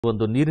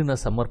ಒಂದು ನೀರಿನ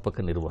ಸಮರ್ಪಕ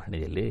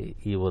ನಿರ್ವಹಣೆಯಲ್ಲಿ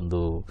ಈ ಒಂದು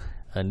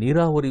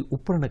ನೀರಾವರಿ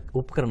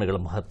ಉಪಕರಣಗಳ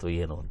ಮಹತ್ವ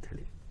ಏನು ಅಂತ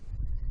ಹೇಳಿ?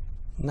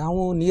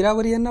 ನಾವು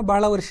ನೀರಾವರಿಯನ್ನ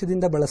ಬಹಳ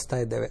ವರ್ಷದಿಂದ ಬಳಸ್ತಾ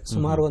ಇದ್ದೇವೆ.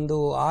 ಸುಮಾರು ಒಂದು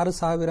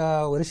 6000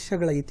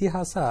 ವರ್ಷಗಳ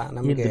ಇತಿಹಾಸ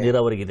ನಮಗೆ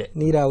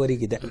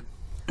ನೀರಾವರಿಗಿದೆ.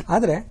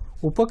 ಆದರೆ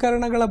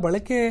ಉಪಕರಣಗಳ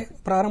ಬಳಕೆ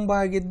ಪ್ರಾರಂಭ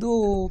ಆಗಿದ್ದು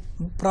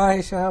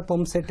ಪ್ರಾಯಶಃ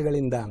ಪಂಪ್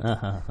ಸೆಟ್ಗಳಿಂದ,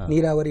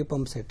 ನೀರಾವರಿ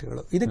ಪಂಪ್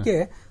ಸೆಟ್ಗಳು. ಇದಕ್ಕೆ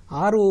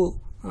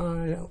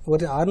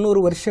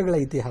 600 ವರ್ಷಗಳ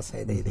ಇತಿಹಾಸ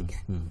ಇದೆ. ಇದಕ್ಕೆ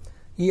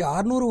ಈ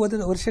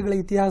 600 ವರ್ಷಗಳ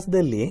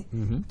ಇತಿಹಾಸದಲ್ಲಿ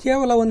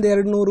ಕೇವಲ ಒಂದು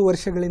 200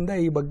 ವರ್ಷಗಳಿಂದ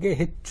ಈ ಬಗ್ಗೆ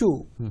ಹೆಚ್ಚು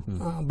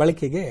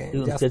ಬಳಕೆಗೆ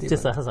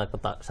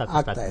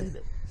ಆಗ್ತಾ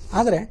ಇದೆ.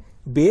 ಆದರೆ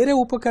ಬೇರೆ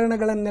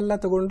ಉಪಕರಣಗಳನ್ನೆಲ್ಲ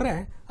ತಗೊಂಡ್ರೆ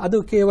ಅದು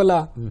ಕೇವಲ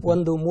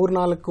ಒಂದು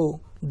 3-4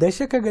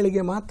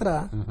 ದಶಕಗಳಿಗೆ ಮಾತ್ರ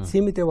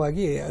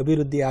ಸೀಮಿತವಾಗಿ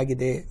ಅಭಿವೃದ್ಧಿ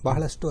ಆಗಿದೆ,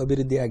 ಬಹಳಷ್ಟು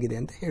ಅಭಿವೃದ್ಧಿ ಆಗಿದೆ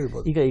ಅಂತ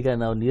ಹೇಳ್ಬೋದು. ಈಗ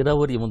ನಾವು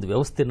ನೀರಾವರಿ ಒಂದು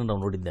ವ್ಯವಸ್ಥೆಯನ್ನು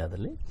ನಾವು ನೋಡಿದ್ದೆ,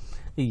 ಅದರಲ್ಲಿ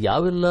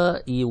ಯಾವೆಲ್ಲ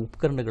ಈ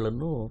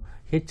ಉಪಕರಣಗಳನ್ನು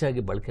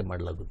ಹೆಚ್ಚಾಗಿ ಬಳಕೆ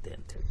ಮಾಡಲಾಗುತ್ತೆ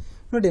ಅಂತ ಹೇಳಿ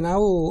ನೋಡಿ.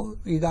 ನಾವು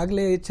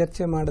ಈಗಾಗಲೇ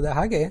ಚರ್ಚೆ ಮಾಡಿದ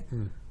ಹಾಗೆ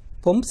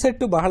ಪಂಪ್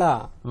ಸೆಟ್ ಬಹಳ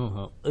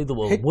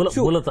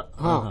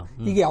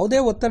ಈಗ ಯಾವುದೇ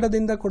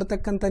ಒತ್ತಡದಿಂದ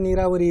ಕೊಡತಕ್ಕಂಥ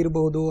ನೀರಾವರಿ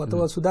ಇರಬಹುದು,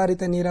 ಅಥವಾ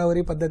ಸುಧಾರಿತ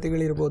ನೀರಾವರಿ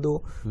ಪದ್ಧತಿಗಳಿರಬಹುದು,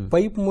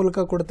 ಪೈಪ್ ಮೂಲಕ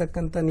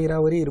ಕೊಡತಕ್ಕಂಥ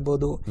ನೀರಾವರಿ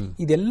ಇರಬಹುದು.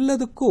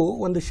 ಇದೆಲ್ಲದಕ್ಕೂ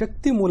ಒಂದು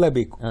ಶಕ್ತಿ ಮೂಲ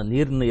ಬೇಕು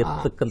ನೀರನ್ನು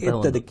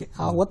ಎತ್ತದಕ್ಕೆ.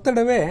 ಆ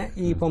ಒತ್ತಡವೇ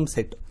ಈ ಪಂಪ್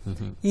ಸೆಟ್.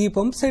 ಈ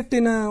ಪಂಪ್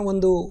ಸೆಟ್ಟಿನ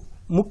ಒಂದು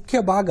ಮುಖ್ಯ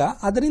ಭಾಗ,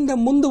 ಅದರಿಂದ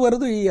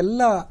ಮುಂದುವರೆದು ಈ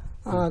ಎಲ್ಲ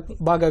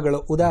ಭಾಗಗಳು,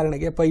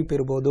 ಉದಾಹರಣೆಗೆ ಪೈಪ್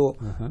ಇರಬಹುದು.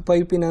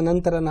 ಪೈಪಿನ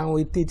ನಂತರ ನಾವು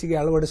ಇತ್ತೀಚೆಗೆ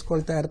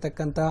ಅಳವಡಿಸಿಕೊಳ್ತಾ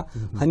ಇರತಕ್ಕಂತ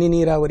ಹನಿ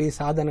ನೀರಾವರಿ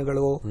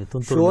ಸಾಧನಗಳು,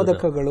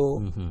 ಶೋಧಕಗಳು,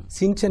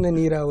 ಸಿಂಚನ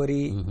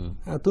ನೀರಾವರಿ,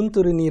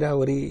 ತುಂತುರು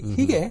ನೀರಾವರಿ,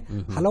 ಹೀಗೆ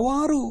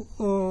ಹಲವಾರು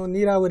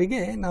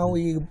ನೀರಾವರಿಗೆ ನಾವು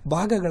ಈ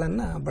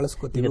ಭಾಗಗಳನ್ನ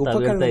ಬಳಸ್ಕೋತೀವಿ,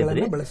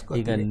 ಉಪಕರಣಗಳನ್ನು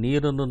ಬಳಸ್ಕೋತೀವಿ. ಈಗ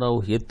ನೀರನ್ನು ನಾವು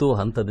ಎತ್ತುವ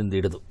ಹಂತದಿಂದ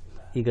ಹಿಡಿದು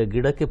ಈಗ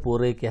ಗಿಡಕ್ಕೆ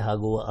ಪೂರೈಕೆ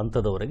ಆಗುವ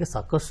ಹಂತದವರೆಗೆ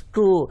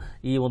ಸಾಕಷ್ಟು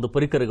ಈ ಒಂದು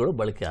ಪರಿಕರಗಳು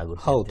ಬಳಕೆ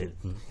ಆಗುತ್ತೆ. ಹೌದು.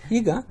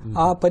 ಈಗ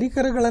ಆ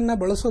ಪರಿಕರಗಳನ್ನ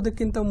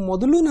ಬಳಸೋದಕ್ಕಿಂತ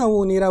ಮೊದಲು ನಾವು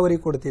ನೀರಾವರಿ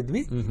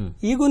ಕೊಡ್ತಿದ್ವಿ,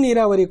 ಈಗೂ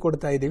ನೀರಾವರಿ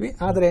ಕೊಡ್ತಾ ಇದೀವಿ.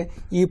 ಆದ್ರೆ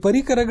ಈ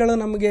ಪರಿಕರಗಳು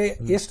ನಮಗೆ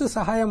ಎಷ್ಟು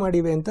ಸಹಾಯ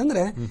ಮಾಡಿವೆ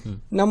ಅಂತಂದ್ರೆ,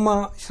 ನಮ್ಮ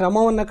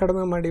ಶ್ರಮವನ್ನ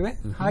ಕಡಿಮೆ ಮಾಡಿವೆ,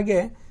 ಹಾಗೆ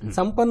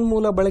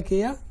ಸಂಪನ್ಮೂಲ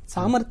ಬಳಕೆಯ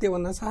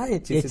ಸಾಮರ್ಥ್ಯವನ್ನ ಸಹ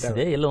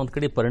ಹೆಚ್ಚಿಸಿದೆ. ಎಲ್ಲ ಒಂದ್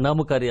ಕಡೆ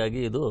ಪರಿಣಾಮಕಾರಿಯಾಗಿ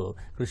ಇದು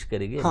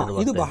ಕೃಷಿಕರಿಗೆ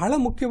ಇದು ಬಹಳ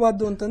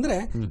ಮುಖ್ಯವಾದ್ದು ಅಂತಂದ್ರೆ,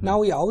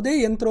 ನಾವು ಯಾವುದೇ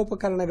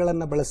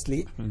ಯಂತ್ರೋಪಕರಣಗಳನ್ನ ಬಳಸಲಿ,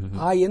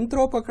 ಆ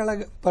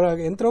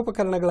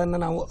ಯಂತ್ರೋಪಕರಣಗಳನ್ನ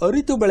ನಾವು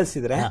ಅರಿತು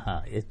ಬಳಸಿದ್ರೆ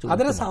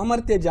ಅದರ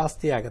ಸಾಮರ್ಥ್ಯ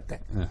ಜಾಸ್ತಿ ಆಗತ್ತೆ.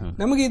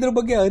 ನಮಗೆ ಇದ್ರ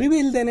ಬಗ್ಗೆ ಅರಿವು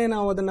ಇಲ್ದೇನೆ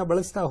ನಾವು ಅದನ್ನ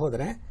ಬಳಸ್ತಾ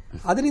ಹೋದ್ರೆ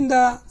ಅದರಿಂದ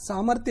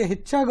ಸಾಮರ್ಥ್ಯ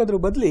ಹೆಚ್ಚಾಗೋದ್ರ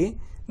ಬದಲಿ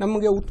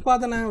ನಮಗೆ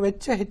ಉತ್ಪಾದನಾ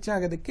ವೆಚ್ಚ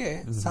ಹೆಚ್ಚಾಗೋದಕ್ಕೆ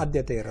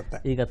ಸಾಧ್ಯತೆ ಇರುತ್ತೆ.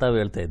 ಈಗ ತಾವು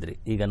ಹೇಳ್ತಾ ಇದ್ರಿ,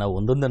 ಈಗ ನಾವು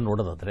ಒಂದೊಂದನ್ನು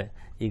ನೋಡೋದಾದ್ರೆ,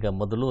 ಈಗ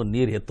ಮೊದಲು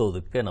ನೀರು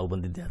ಎತ್ತೋದಕ್ಕೆ ನಾವು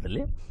ಬಂದಿದ್ದೆ,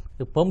 ಅದರಲ್ಲಿ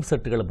ಪಂಪ್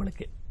ಸೆಟ್ಗಳ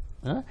ಬಳಕೆ.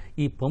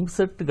 ಈ ಪಂಪ್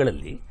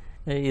ಸೆಟ್ಗಳಲ್ಲಿ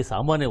ಈ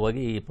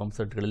ಸಾಮಾನ್ಯವಾಗಿ ಈ ಪಂಪ್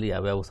ಸೆಟ್ಗಳಲ್ಲಿ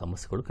ಯಾವ್ಯಾವ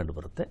ಸಮಸ್ಯೆಗಳು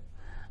ಕಂಡುಬರುತ್ತೆ,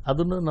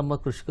 ಅದನ್ನು ನಮ್ಮ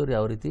ಕೃಷಿಕರು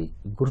ಯಾವ ರೀತಿ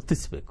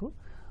ಗುರುತಿಸಬೇಕು,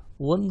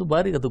 ಒಂದು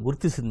ಬಾರಿ ಅದು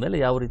ಗುರುತಿಸಿದ ಮೇಲೆ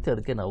ಯಾವ ರೀತಿ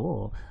ಅದಕ್ಕೆ ನಾವು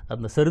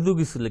ಅದನ್ನ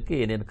ಸರಿದೂಗಿಸಲಿಕ್ಕೆ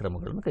ಏನೇನು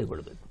ಕ್ರಮಗಳನ್ನು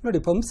ಕೈಗೊಳ್ಳಬೇಕು? ನೋಡಿ,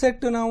 ಪಂಪ್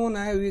ಸೆಟ್ ನಾವು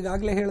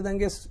ಈಗಾಗಲೇ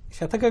ಹೇಳ್ದಂಗೆ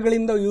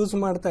ಶತಕಗಳಿಂದ ಯೂಸ್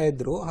ಮಾಡ್ತಾ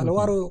ಇದ್ರು,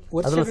 ಹಲವಾರು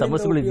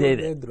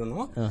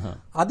ಇದ್ರು,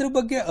 ಅದ್ರ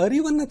ಬಗ್ಗೆ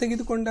ಅರಿವನ್ನ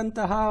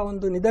ತೆಗೆದುಕೊಂಡಂತಹ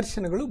ಒಂದು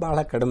ನಿದರ್ಶನಗಳು ಬಹಳ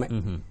ಕಡಿಮೆ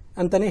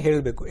ಅಂತಾನೆ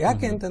ಹೇಳ್ಬೇಕು.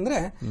 ಯಾಕೆ ಅಂತಂದ್ರೆ,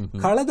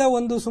 ಕಳೆದ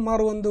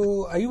ಸುಮಾರು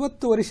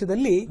 50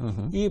 ವರ್ಷದಲ್ಲಿ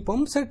ಈ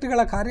ಪಂಪ್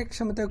ಸೆಟ್ಗಳ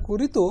ಕಾರ್ಯಕ್ಷಮತೆ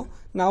ಕುರಿತು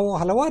ನಾವು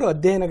ಹಲವಾರು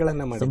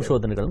ಅಧ್ಯಯನಗಳನ್ನ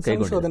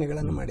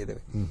ಸಂಶೋಧನೆಗಳನ್ನು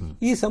ಮಾಡಿದ್ದೇವೆ.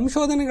 ಈ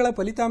ಸಂಶೋಧನೆಗಳ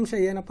ಫಲಿತಾಂಶ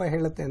ಏನಪ್ಪಾ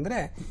ಹೇಳುತ್ತೆ ಅಂದ್ರೆ,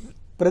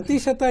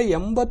 ಪ್ರತಿಶತ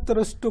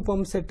 80ರಷ್ಟು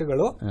ಪಂಪ್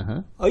ಸೆಟ್ಗಳು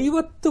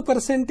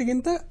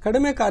 50%ಗಿಂತ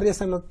ಕಡಿಮೆ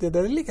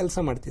ಕಾರ್ಯಸಾಮರ್ಥ್ಯದಲ್ಲಿ ಕೆಲಸ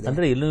ಮಾಡ್ತಿದೆ.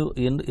 ಅಂದ್ರೆ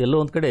ಎಲ್ಲೋ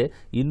ಒಂದ್ ಕಡೆ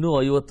ಇನ್ನೂ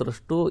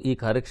 50ರಷ್ಟು ಈ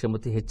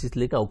ಕಾರ್ಯಕ್ಷಮತೆ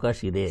ಹೆಚ್ಚಿಸಲಿಕ್ಕೆ ಅವಕಾಶ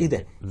ಇದೆ.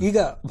 ಈಗ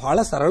ಬಹಳ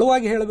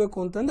ಸರಳವಾಗಿ ಹೇಳಬೇಕು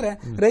ಅಂತಂದ್ರೆ,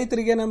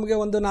 ರೈತರಿಗೆ ನಮಗೆ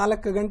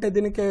 4 ಗಂಟೆ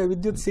ದಿನಕ್ಕೆ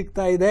ವಿದ್ಯುತ್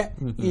ಸಿಗ್ತಾ ಇದೆ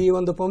ಈ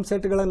ಒಂದು ಪಂಪ್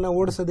ಸೆಟ್ ಗಳನ್ನ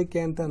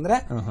ಓಡಿಸೋದಕ್ಕೆ ಅಂತಂದ್ರೆ,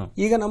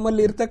 ಈಗ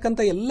ನಮ್ಮಲ್ಲಿ ಇರ್ತಕ್ಕಂಥ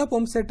ಎಲ್ಲ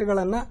ಪಂಪ್ ಸೆಟ್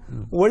ಗಳನ್ನ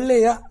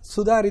ಒಳ್ಳೆಯ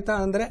ಸುಧಾರಿತ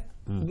ಅಂದ್ರೆ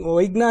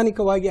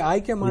ವೈಜ್ಞಾನಿಕವಾಗಿ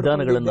ಆಯ್ಕೆ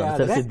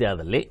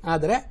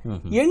ಆದ್ರೆ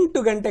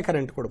 8 ಗಂಟೆ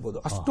ಕರೆಂಟ್ ಕೊಡಬಹುದು.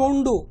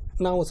 ಅಷ್ಟೊಂದು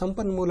ನಾವು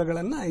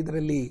ಸಂಪನ್ಮೂಲಗಳನ್ನ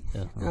ಇದರಲ್ಲಿ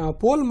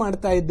ಪೋಲ್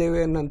ಮಾಡ್ತಾ ಇದ್ದೇವೆ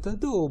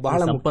ಅನ್ನೋಂಥದ್ದು ಬಹಳ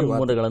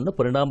ಸಂಪನ್ಮೂಲಗಳನ್ನು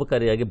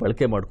ಪರಿಣಾಮಕಾರಿಯಾಗಿ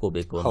ಬಳಕೆ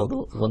ಮಾಡ್ಕೋಬೇಕು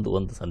ಅನ್ನೋದು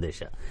ಒಂದು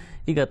ಸಂದೇಶ.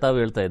 ಈಗ ತಾವು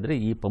ಹೇಳ್ತಾ ಇದ್ರೆ,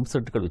 ಈ ಪಂಪ್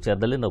ಸೆಟ್ಗಳ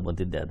ವಿಚಾರದಲ್ಲಿ ನಾವು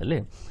ಬಂದಿದ್ದೆ, ಅದರಲ್ಲಿ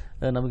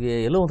ನಮಗೆ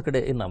ಎಲ್ಲೋ ಒಂದು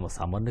ಕಡೆ ನಮ್ಮ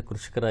ಸಾಮಾನ್ಯ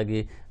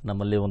ಕೃಷಿಕರಾಗಿ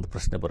ನಮ್ಮಲ್ಲಿ ಒಂದು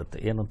ಪ್ರಶ್ನೆ ಬರುತ್ತೆ.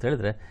 ಏನು ಅಂತ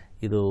ಹೇಳಿದ್ರೆ,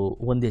 ಇದು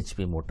 1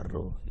 HP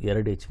motor,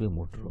 2 HP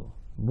motor,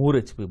 3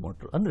 HP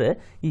motor. ಅಂದ್ರೆ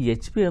ಈ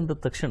HP ಅಂದ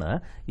ತಕ್ಷಣ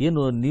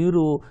ಏನು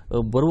ನೀರು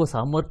ಬರುವ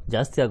ಸಾಮರ್ಥ್ಯ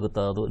ಜಾಸ್ತಿ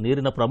ಆಗುತ್ತಾ, ಅದು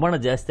ನೀರಿನ ಪ್ರಮಾಣ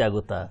ಜಾಸ್ತಿ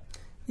ಆಗುತ್ತಾ?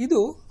 ಇದು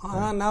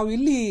ನಾವು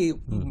ಇಲ್ಲಿ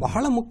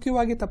ಬಹಳ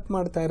ಮುಖ್ಯವಾಗಿ ತಪ್ಪು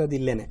ಮಾಡ್ತಾ ಇರೋದು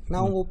ಇಲ್ಲೇನೆ.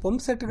 ನಾವು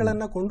ಪಂಪ್ ಸೆಟ್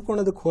ಗಳನ್ನ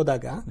ಕೊಂಡ್ಕೊಳ್ಳೋದಕ್ಕೆ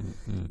ಹೋದಾಗ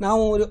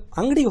ನಾವು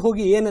ಅಂಗಡಿಗೆ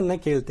ಹೋಗಿ ಏನನ್ನ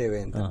ಕೇಳ್ತೇವೆ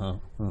ಅಂತ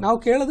ನಾವು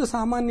ಕೇಳೋದು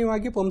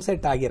ಸಾಮಾನ್ಯವಾಗಿ ಪಂಪ್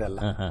ಸೆಟ್ ಆಗಿರಲ್ಲ.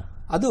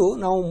 ಅದು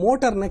ನಾವು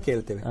ಮೋಟಾರ್ನ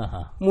ಕೇಳ್ತೇವೆ.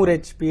 3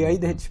 HP,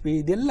 5 HP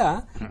ಇದೆಲ್ಲ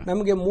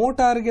ನಮಗೆ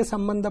ಮೋಟಾರ್ಗೆ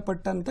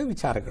ಸಂಬಂಧಪಟ್ಟಂತ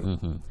ವಿಚಾರಗಳು.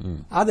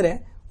 ಆದ್ರೆ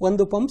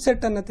ಒಂದು ಪಂಪ್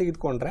ಸೆಟ್ ಅನ್ನ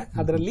ತೆಗೆದುಕೊಂಡ್ರೆ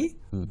ಅದರಲ್ಲಿ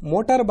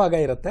ಮೋಟಾರ್ ಭಾಗ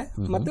ಇರುತ್ತೆ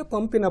ಮತ್ತೆ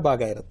ಪಂಪಿನ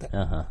ಭಾಗ ಇರುತ್ತೆ.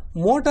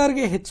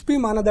 ಮೋಟಾರ್ಗೆ HP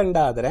ಮಾನದಂಡ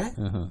ಆದ್ರೆ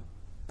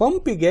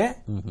ಪಂಪಿಗೆ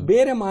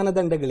ಬೇರೆ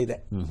ಮಾನದಂಡಗಳಿದೆ.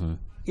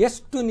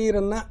 ಎಷ್ಟು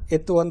ನೀರನ್ನ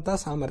ಎತ್ತುವಂತ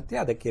ಸಾಮರ್ಥ್ಯ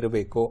ಅದಕ್ಕೆ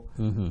ಇರಬೇಕು.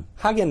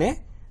 ಹಾಗೇನೆ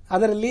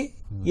ಅದರಲ್ಲಿ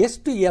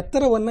ಎಷ್ಟು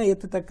ಎತ್ತರವನ್ನ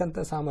ಎತ್ತತಕ್ಕಂಥ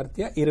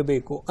ಸಾಮರ್ಥ್ಯ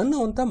ಇರಬೇಕು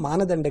ಅನ್ನುವಂಥ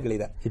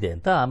ಮಾನದಂಡಗಳಿದೆ ಇದೆ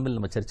ಅಂತ. ಆಮೇಲೆ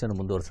ನಮ್ಮ ಚರ್ಚೆಯನ್ನು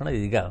ಮುಂದುವರಿಸೋಣ.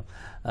 ಈಗ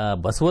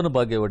ಬಸವನ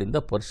ಬಾಗೇವಾಡಿಯಿಂದ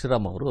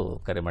ಪರಶುರಾಮ್ ಅವರು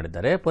ಕರೆ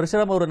ಮಾಡಿದ್ದಾರೆ.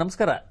 ಪರಶುರಾಮ್ ಅವರು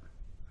ನಮಸ್ಕಾರ.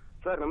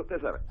 ಸರ್ ನಮಸ್ತೆ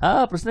ಸರ್.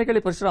 ಪ್ರಶ್ನೆ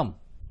ಕೇಳಿ ಪರಶುರಾಮ್.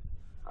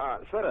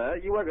 ಸರ್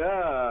ಇವಾಗ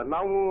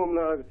ನಾವು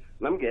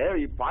ನಮ್ಗೆ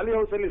ಈ ಪಾಲಿ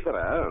ಹೌಸ್ ಅಲ್ಲಿ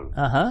ಸರ್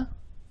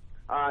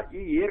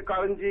ಈ ಏರ್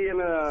ಕಾಳಂಜಿ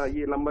ಏನ ಈ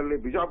ನಮ್ಮಲ್ಲಿ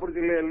ಬಿಜಾಪುರ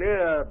ಜಿಲ್ಲೆಯಲ್ಲಿ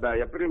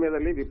ಏಪ್ರಿಲ್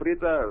ಮೇದಲ್ಲಿ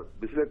ವಿಪರೀತ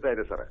ಬಿಸಿಲಿರ್ತಾ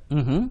ಇದೆ ಸರ್.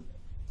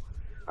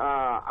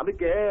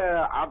 ಅದಕ್ಕೆ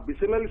ಆ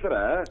ಬಿಸಿಲಲ್ಲಿ ಸರ್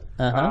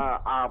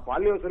ಆ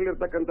ಪಾಲಿ ಹೌಸ್ ಅಲ್ಲಿ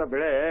ಇರ್ತಕ್ಕಂಥ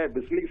ಬೆಳೆ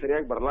ಬಿಸಿಲಿಗೆ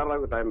ಸರಿಯಾಗಿ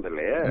ಬರಲಾರ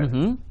ಟೈಮ್ದಲ್ಲಿ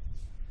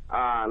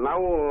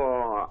ನಾವು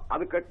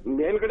ಅದಕ್ಕೆ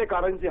ಮೇಲ್ಗಡೆ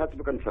ಕಾರಂಜಿ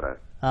ಹಚ್ಬೇಕಂತ ಸರ್.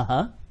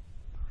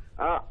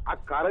 ಆ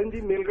ಕಾರಂಜಿ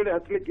ಮೇಲ್ಗಡೆ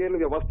ಹಚ್ಲಿಕ್ಕೆ ಏನು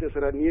ವ್ಯವಸ್ಥೆ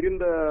ಸರ್?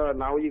 ನೀರಿಂದ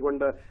ನಾವು ಈಗ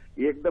ಒಂದು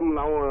ಏಕ್ದಮ್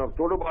ನಾವು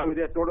ತೋಡು ಬಾವಿ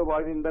ಇದೆ, ತೋಡು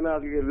ಬಾವಿಯಿಂದನೇ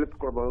ಅದಕ್ಕೆ ರಿಪ್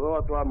ಕೊಡ್ಬೋದು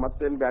ಅಥವಾ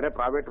ಮತ್ತೇನ್ ಬೇರೆ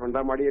ಪ್ರೈವೇಟ್ ಹೊಂಡ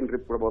ಮಾಡಿ ಏನ್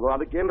ರಿಪ್ ಕೊಡ್ಬೋದು?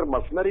 ಅದಕ್ಕೇನು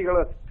ಮಷನರಿಗಳ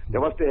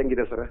ವ್ಯವಸ್ಥೆ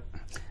ಹೆಂಗಿದೆ ಸರ್?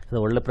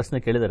 ಒಳ್ಳೆ ಪ್ರಶ್ನೆ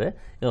ಕೇಳಿದರೆ.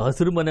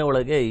 ಹಸಿರು ಮನೆ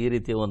ಒಳಗೆ ಈ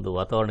ರೀತಿಯ ಒಂದು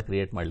ವಾತಾವರಣ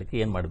ಕ್ರಿಯೇಟ್ ಮಾಡ್ಲಿಕ್ಕೆ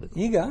ಏನ್ ಮಾಡಬೇಕು?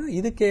 ಈಗ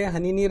ಇದಕ್ಕೆ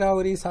ಹನಿ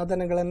ನೀರಾವರಿ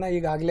ಸಾಧನಗಳನ್ನ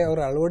ಈಗಾಗಲೇ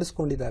ಅವರು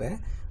ಅಳವಡಿಸಿಕೊಂಡಿದ್ದಾರೆ.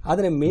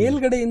 ಆದ್ರೆ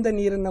ಮೇಲ್ಗಡೆಯಿಂದ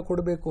ನೀರನ್ನ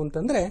ಕೊಡಬೇಕು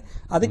ಅಂತಂದ್ರೆ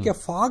ಅದಕ್ಕೆ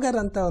ಫಾಗರ್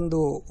ಅಂತ ಒಂದು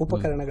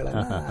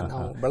ಉಪಕರಣಗಳನ್ನ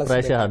ನಾವು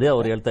ಬಳಸ್ತೀವಿ.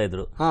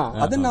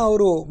 ಅದನ್ನ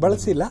ಅವರು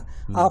ಬಳಸಿಲ್ಲ.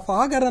 ಆ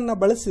ಫಾಗರ್ ಅನ್ನ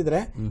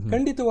ಬಳಸಿದ್ರೆ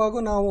ಖಂಡಿತವಾಗೂ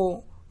ನಾವು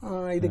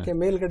ಇದಕ್ಕೆ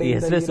ಮೇಲ್ಗಡೆ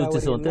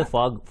ಸೂಚಿಸುವಂತೆ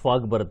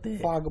ಫಾಗ್ ಬರುತ್ತೆ,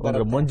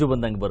 ಮಂಜು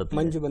ಬಂದಂಗೆ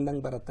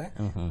ಬರುತ್ತೆ.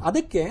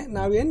 ಅದಕ್ಕೆ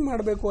ನಾವೇನ್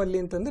ಮಾಡ್ಬೇಕು ಅಲ್ಲಿ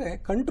ಅಂತಂದ್ರೆ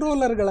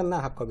ಕಂಟ್ರೋಲರ್ ಗಳನ್ನ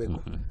ಹಾಕೋಬೇಕು.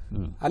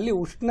 ಅಲ್ಲಿ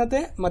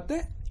ಉಷ್ಣತೆ ಮತ್ತೆ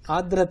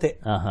ಆರ್ದ್ರತೆ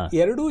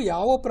ಎರಡೂ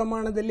ಯಾವ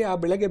ಪ್ರಮಾಣದಲ್ಲಿ ಆ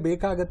ಬೆಳೆಗೆ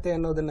ಬೇಕಾಗತ್ತೆ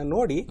ಅನ್ನೋದನ್ನ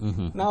ನೋಡಿ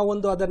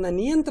ನಾವೊಂದು ಅದನ್ನ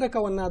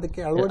ನಿಯಂತ್ರಕವನ್ನ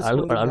ಅದಕ್ಕೆ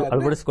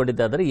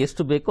ಅಳವಡಿಸಿಕೊಂಡಿದ್ದಾದ್ರೆ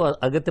ಎಷ್ಟು ಬೇಕೋ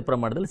ಅಗತ್ಯ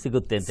ಪ್ರಮಾಣದಲ್ಲಿ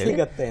ಸಿಗುತ್ತೆ ಅಂತ ಹೇಳಿ.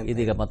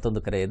 ಇದೀಗ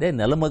ಮತ್ತೊಂದು ಕರೆ ಇದೆ.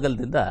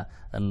 ನೆಲಮಗಲದಿಂದ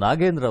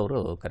ನಾಗೇಂದ್ರ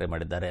ಅವರು ಕರೆ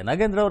ಮಾಡಿದ್ದಾರೆ.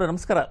 ನಾಗೇಂದ್ರ ಅವರೇ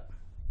ನಮಸ್ಕಾರ.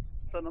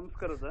 ಸರ್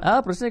ನಮಸ್ಕಾರ ಸರ್.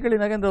 ಪ್ರಶ್ನೆ ಕೇಳಿ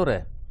ನಾಗೇಂದ್ರ ಅವರೇ.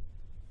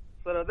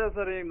 ಸರ್ ಅದೇ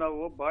ಸರ್, ಈಗ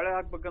ನಾವು ಬಾಳೆ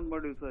ಹಾಕ್ಬೇಕಂತ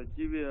ಮಾಡಿವಿ ಸರ್,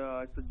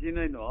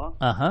 G9.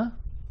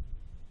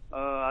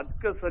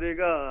 ಅದಕ್ಕೆ ಸರ್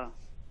ಈಗ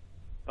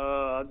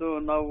ಅದು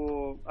ನಾವು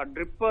ಆ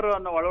ಡ್ರಿಪ್ಪರ್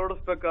ನಾವು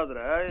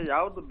ಅಳವಡಿಸ್ಬೇಕಾದ್ರೆ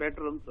ಯಾವ್ದು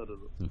ಬೆಟರ್ ಅಂತ ಸರ್?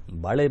 ಅದು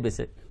ಬಾಳೆ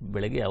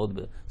ಬೆಳೆಗೆ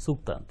ಯಾವ್ದು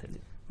ಸೂಕ್ತ ಅಂತ ಹೇಳಿ.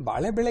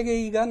 ಬಾಳೆ ಬೆಳೆಗೆ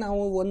ಈಗ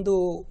ನಾವು ಒಂದು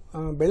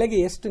ಬೆಳೆಗೆ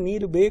ಎಷ್ಟು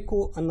ನೀರು ಬೇಕು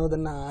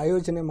ಅನ್ನೋದನ್ನ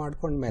ಆಯೋಜನೆ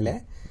ಮಾಡ್ಕೊಂಡ್ಮೇಲೆ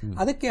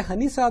ಅದಕ್ಕೆ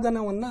ಹನಿ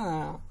ಸಾಧನವನ್ನ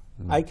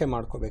ಆಯ್ಕೆ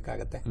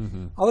ಮಾಡ್ಕೋಬೇಕಾಗತ್ತೆ.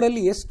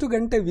 ಅವರಲ್ಲಿ ಎಷ್ಟು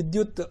ಗಂಟೆ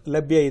ವಿದ್ಯುತ್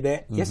ಲಭ್ಯ ಇದೆ,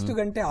 ಎಷ್ಟು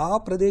ಗಂಟೆ ಆ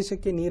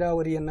ಪ್ರದೇಶಕ್ಕೆ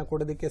ನೀರಾವರಿಯನ್ನ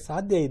ಕೊಡೋದಕ್ಕೆ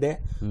ಸಾಧ್ಯ ಇದೆ,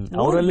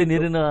 ಅವರಲ್ಲಿ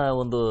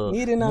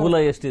ನೀರಿನ ಮೂಲ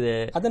ಎಷ್ಟಿದೆ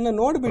ಅದನ್ನ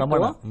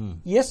ನೋಡ್ಬಿಟ್ಟು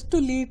ಎಷ್ಟು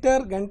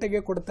ಲೀಟರ್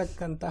ಗಂಟೆಗೆ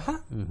ಕೊಡ್ತಕ್ಕಂತಹ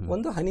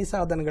ಒಂದು ಹನಿ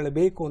ಸಾಧನಗಳು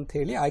ಬೇಕು ಅಂತ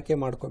ಹೇಳಿ ಆಯ್ಕೆ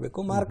ಮಾಡ್ಕೋಬೇಕು.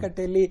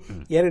 ಮಾರುಕಟ್ಟೆಯಲ್ಲಿ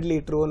 2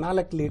 ಲೀಟರ್,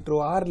 4 ಲೀಟರ್,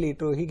 6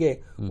 ಲೀಟರ್ ಹೀಗೆ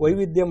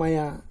ವೈವಿಧ್ಯಮಯ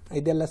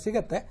ಇದೆಲ್ಲ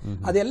ಸಿಗತ್ತೆ.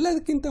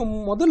 ಅದೆಲ್ಲದಕ್ಕಿಂತ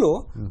ಮೊದಲು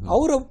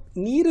ಅವರ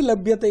ನೀರು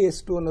ಲಭ್ಯತೆ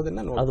ಎಷ್ಟು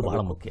ಅನ್ನೋದನ್ನ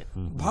ನೋಡಬೇಕು.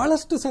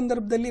 ಬಹಳಷ್ಟು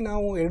ಸಂದರ್ಭದಲ್ಲಿ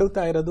ನಾವು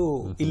ಎಡುತ್ತಾ ಇರೋದು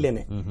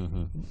ಇಲ್ಲೇನೆ.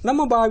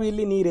 ನಮ್ಮ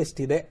ಬಾವಿಯಲ್ಲಿ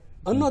ನೀರೆಷ್ಟಿದೆ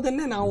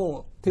ಅನ್ನೋದನ್ನೇ ನಾವು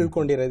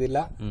ತಿಳ್ಕೊಂಡಿರೋದಿಲ್ಲ.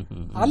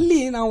 ಅಲ್ಲಿ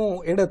ನಾವು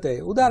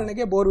ಎಡುತ್ತೇವೆ.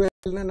 ಉದಾಹರಣೆಗೆ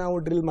ಬೋರ್ವೆಲ್ ನಾವು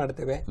ಡ್ರಿಲ್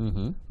ಮಾಡ್ತೇವೆ.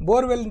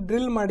 ಬೋರ್ವೆಲ್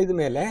ಡ್ರಿಲ್ ಮಾಡಿದ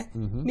ಮೇಲೆ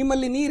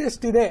ನಿಮ್ಮಲ್ಲಿ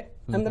ನೀರೆಷ್ಟಿದೆ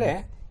ಅಂದ್ರೆ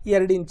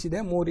 2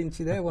 ಇಂಚಿದೆ, 3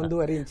 ಇಂಚಿದೆ,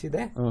 1.5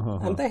 ಇಂಚಿದೆ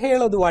ಅಂತ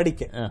ಹೇಳೋದು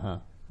ವಾಡಿಕೆ.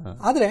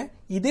 ಆದ್ರೆ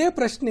ಇದೇ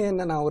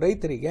ಪ್ರಶ್ನೆಯನ್ನ ನಾವು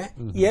ರೈತರಿಗೆ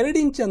 2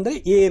 ಇಂಚ್ ಅಂದ್ರೆ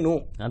ಏನು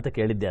ಅಂತ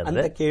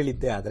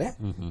ಕೇಳಿದ್ದೆ ಆದ್ರೆ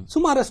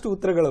ಸುಮಾರಷ್ಟು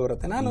ಉತ್ತರಗಳು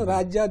ಬರುತ್ತೆ. ನಾನು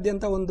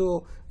ರಾಜ್ಯಾದ್ಯಂತ ಒಂದು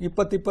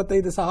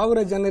 20-25 ಸಾವಿರ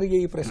ಜನರಿಗೆ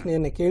ಈ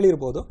ಪ್ರಶ್ನೆಯನ್ನ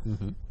ಕೇಳಿರ್ಬೋದು.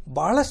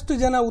 ಬಹಳಷ್ಟು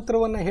ಜನ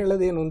ಉತ್ತರವನ್ನ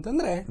ಹೇಳೋದೇನು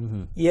ಅಂತಂದ್ರೆ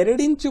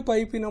 2 ಇಂಚು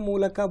ಪೈಪಿನ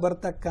ಮೂಲಕ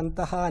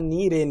ಬರ್ತಕ್ಕಂತಹ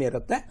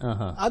ನೀರೇನಿರುತ್ತೆ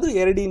ಅದು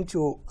 2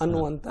 ಇಂಚು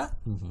ಅನ್ನುವಂತ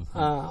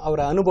ಅವರ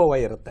ಅನುಭವ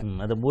ಇರುತ್ತೆ.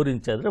 3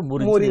 ಇಂಚ್ ಅಂದ್ರೆ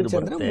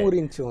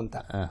 3 ಇಂಚು ಅಂತ.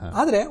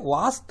 ಆದ್ರೆ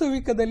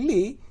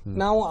ವಾಸ್ತವಿಕದಲ್ಲಿ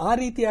ನಾವು ಆ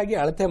ರೀತಿಯಾಗಿ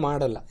ಅಳತೆ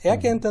ಮಾಡಲ್ಲ.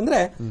 ಯಾಕೆ ಅಂತಂದ್ರೆ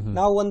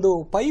ನಾವು ಒಂದು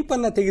ಪೈಪ್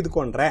ಅನ್ನ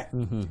ತೆಗೆದುಕೊಂಡ್ರೆ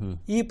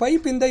ಈ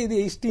ಪೈಪ್ ಇಂದ ಇದು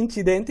ಇಷ್ಟು ಇಂಚ್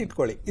ಇದೆ ಅಂತ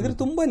ಇಟ್ಕೊಳ್ಳಿ. ಇದ್ರ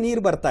ತುಂಬಾ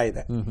ನೀರ್ ಬರ್ತಾ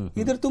ಇದೆ.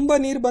 ಇದ್ರ ತುಂಬಾ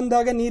ನೀರ್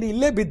ಬಂದಾಗ ನೀರು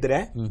ಇಲ್ಲೇ ಬಿದ್ರೆ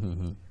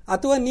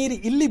ಅಥವಾ ನೀರು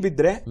ಇಲ್ಲಿ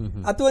ಬಿದ್ರೆ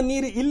ಅಥವಾ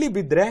ನೀರು ಇಲ್ಲಿ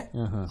ಬಿದ್ರೆ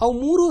ಅವು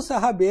ಮೂರೂ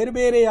ಸಹ ಬೇರೆ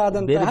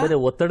ಬೇರೆಯಾದಂತಹ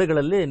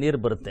ಒತ್ತಡಗಳಲ್ಲಿ ನೀರು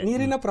ಬರುತ್ತೆ.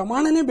 ನೀರಿನ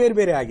ಪ್ರಮಾಣನೇ ಬೇರೆ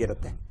ಬೇರೆ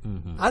ಆಗಿರುತ್ತೆ.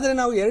 ಆದ್ರೆ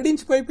ನಾವು 2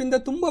 ಇಂಚ್ ಪೈಪ್ ಇಂದ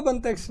ತುಂಬಾ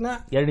ಬಂದ ತಕ್ಷಣ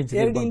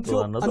 2 ಇಂಚು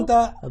ಅಂತ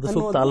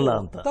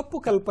ತಪ್ಪು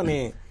ಕಲ್ಪನೆ.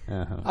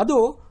 ಅದು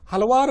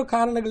ಹಲವಾರು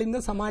ಕಾರಣಗಳಿಂದ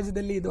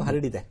ಸಮಾಜದಲ್ಲಿ ಇದು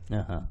ಹರಡಿದೆ.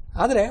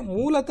 ಆದ್ರೆ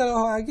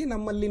ಮೂಲತಃವಾಗಿ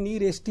ನಮ್ಮಲ್ಲಿ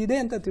ನೀರು ಎಷ್ಟಿದೆ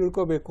ಅಂತ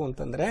ತಿಳ್ಕೋಬೇಕು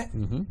ಅಂತಂದ್ರೆ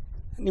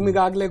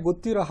ನಿಮಗಾಗ್ಲೇ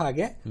ಗೊತ್ತಿರೋ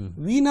ಹಾಗೆ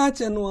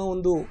ವಿನಾಚ್ ಅನ್ನುವ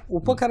ಒಂದು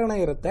ಉಪಕರಣ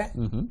ಇರುತ್ತೆ.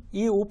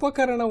 ಈ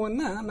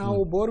ಉಪಕರಣವನ್ನ ನಾವು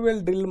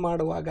ಬೋರ್ವೆಲ್ ಡ್ರಿಲ್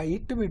ಮಾಡುವಾಗ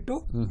ಇಟ್ಟುಬಿಟ್ಟು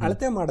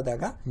ಅಳತೆ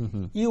ಮಾಡಿದಾಗ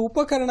ಈ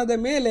ಉಪಕರಣದ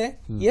ಮೇಲೆ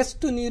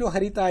ಎಷ್ಟು ನೀರು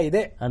ಹರಿತಾ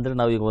ಇದೆ ಅಂದ್ರೆ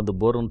ನಾವೀಗ ಒಂದು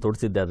ಬೋರ್ ಅನ್ನು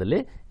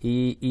ತೊಡಿಸಿದ್ದಾದಲ್ಲಿ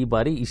ಈ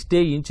ಬಾರಿ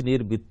ಇಷ್ಟೇ ಇಂಚ್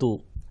ನೀರು ಬಿತ್ತು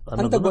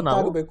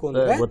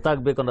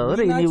ಗೊತ್ತಾಗಬೇಕು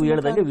ಅನ್ನೋದ್ರೆ ನೀವು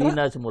ಹೇಳಿದಂಗೆ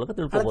ವಿನಾಚ್ ಮೂಲಕ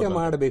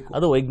ತಿಳ್ಕೊಬೇಕು.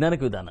 ಅದು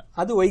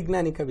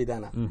ವೈಜ್ಞಾನಿಕ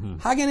ವಿಧಾನ.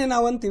 ಹಾಗೇನೆ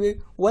ನಾವು ಅಂತೀವಿ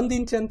 1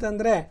 ಇಂಚ್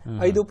ಅಂತಂದ್ರೆ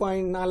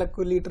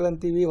 5.4 ಲೀಟರ್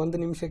ಅಂತೀವಿ 1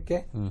 ನಿಮಿಷಕ್ಕೆ,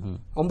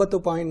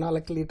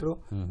 9.4 ಲೀಟರ್.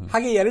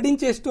 ಹಾಗೆ 2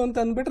 ಇಂಚ್ ಎಷ್ಟು ಅಂತ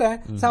ಅಂದ್ಬಿಟ್ರೆ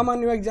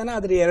ಸಾಮಾನ್ಯವಾಗಿ ಜನ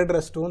ಅದ್ರ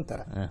 2ರಷ್ಟು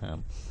ಅಂತಾರೆ.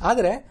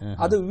 ಆದ್ರೆ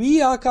ಅದು ವಿ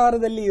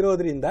ಆಕಾರದಲ್ಲಿ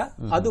ಇರೋದ್ರಿಂದ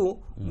ಅದು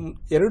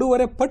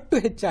 2.5 ಪಟ್ಟು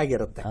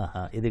ಹೆಚ್ಚಾಗಿರುತ್ತೆ.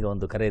 ಇದೀಗ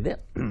ಒಂದು ಕರೆ ಇದೆ.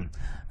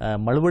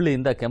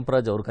 ಮಳವಳ್ಳಿಯಿಂದ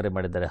ಕೆಂಪರಾಜ್ ಅವರು ಕರೆ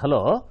ಮಾಡಿದ್ದಾರೆ.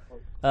 ಹಲೋ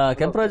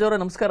ಕೆಂಪರಾಜ್ ಅವರೇ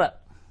ನಮಸ್ಕಾರ.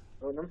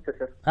 ನಮಸ್ತೆ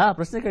ಸರ್.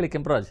 ಪ್ರಶ್ನೆ ಕೇಳಿ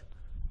ಕೆಂಪರಾಜ್.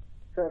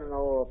 ಸರ್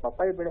ನಾವು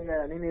ಪಪ್ಪಾಯಿ ಬೆಳೆಗೆ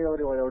ಹನಿ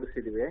ನೀರಾವರಿ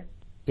ಅಳವಡಿಸಿದೀವಿ.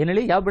 ಏನ್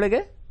ಹೇಳಿ? ಯಾವ ಬೆಳೆಗೆ?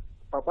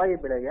 ಪಪ್ಪಾಯಿ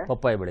ಬೆಳೆಗೆ.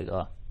 ಪಪ್ಪಾಯಿ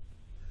ಬೆಳೆಗೆ.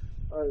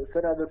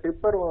 ಸರ್ ಅದು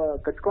ಟ್ರಿಪ್ಪರ್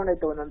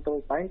ಕಚ್ಕೊಂಡೈತೆ, ಒಂದೊಂದು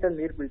ಪಾಯಿಂಟ್ ಅಲ್ಲಿ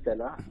ನೀರ್ ಬೀಳ್ತಾ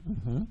ಇಲ್ಲ.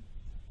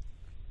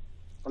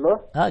 ಹಲೋ,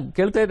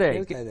 ಕೇಳ್ತಾ ಇದೆ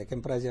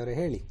ಕೆಂಪರಾಜ್ ಅವರೇ,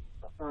 ಹೇಳಿ.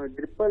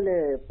 ಡ್ರಿಪ್ ಅಲ್ಲಿ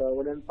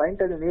ಒಂದೊಂದು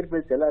ಪಾಯಿಂಟ್ ಅಲ್ಲಿ ನೀರ್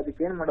ಬೀಳ್ತಾ ಇಲ್ಲ,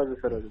 ಅದಕ್ಕೆ ಏನ್ ಮಾಡೋದು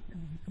ಸರ್? ಅದಕ್ಕೆ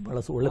ಬಹಳ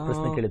ಒಳ್ಳೆ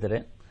ಪ್ರಶ್ನೆ ಕೇಳಿದ್ದಾರೆ.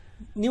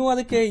 ನೀವು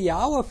ಅದಕ್ಕೆ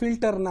ಯಾವ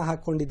ಫಿಲ್ಟರ್ ನ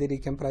ಹಾಕೊಂಡಿದ್ದೀರಿ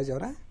ಕೆಂಪರಾಜ್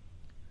ಅವರ?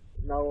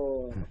 ನಾವು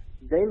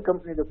ಜೈನ್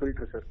ಕಂಪ್ನಿದು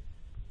ಫಿಲ್ಟರ್ ಸರ್.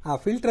 ಆ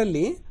ಫಿಲ್ಟರ್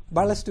ಅಲ್ಲಿ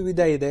ಬಹಳಷ್ಟು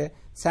ವಿಧ ಇದೆ.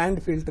 ಸ್ಯಾಂಡ್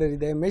ಫಿಲ್ಟರ್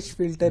ಇದೆ, ಮೆಶ್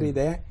ಫಿಲ್ಟರ್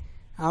ಇದೆ,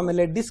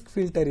 ಆಮೇಲೆ ಡಿಸ್ಕ್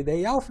ಫಿಲ್ಟರ್ ಇದೆ.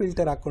 ಯಾವ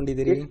filter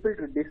ಹಾಕೊಂಡಿದ್ದೀರಿ?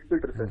 Disc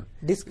filter sir.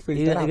 Disc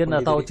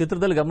filter ತಾವು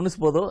ಚಿತ್ರದಲ್ಲಿ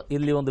ಗಮನಿಸಬಹುದು.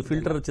 ಇಲ್ಲಿ ಒಂದು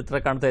ಫಿಲ್ಟರ್ ಚಿತ್ರ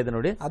ಕಾಣ್ತಾ ಇದೆ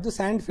ನೋಡಿ. ಅದು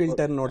ಸ್ಯಾಂಡ್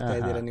ಫಿಲ್ಟರ್ ನೋಡ್ತಾ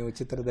ಇದ್ದೀರಾ ನೀವು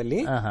ಚಿತ್ರದಲ್ಲಿ.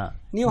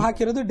 ನೀವು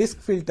ಹಾಕಿರೋದು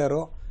ಡಿಸ್ಕ್ ಫಿಲ್ಟರ್.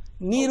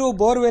 ನೀರು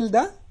ಬೋರ್ವೆಲ್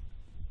ದ?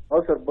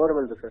 ಹೌದು ಸರ್,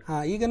 ಬೋರ್ವೆಲ್ ಸರ್.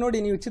 ಈಗ ನೋಡಿ,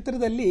 ನೀವು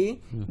ಚಿತ್ರದಲ್ಲಿ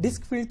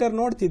ಡಿಸ್ಕ್ ಫಿಲ್ಟರ್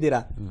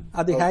ನೋಡ್ತಿದ್ದೀರಾ,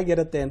 ಅದು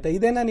ಹೇಗಿರುತ್ತೆ ಅಂತ.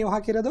 ಇದೇನಾ ನೀವು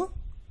ಹಾಕಿರೋದು?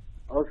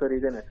 ಹೌದು ಸರ್,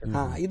 ಇದೇನೆ ಸರ್.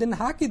 ಇದನ್ನ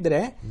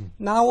ಹಾಕಿದ್ರೆ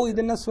ನಾವು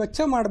ಇದನ್ನ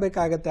ಸ್ವಚ್ಛ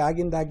ಮಾಡಬೇಕಾಗತ್ತೆ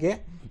ಆಗಿಂದಾಗೆ.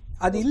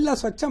 ಅದಿಲ್ಲ,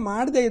 ಸ್ವಚ್ಛ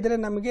ಮಾಡದೇ ಇದ್ರೆ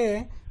ನಮಗೆ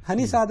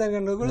ಹನಿ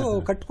ಸಾಧನಗಳು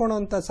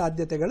ಕಟ್ಕೊಳ್ಳುವಂತ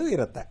ಸಾಧ್ಯತೆಗಳು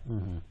ಇರುತ್ತೆ.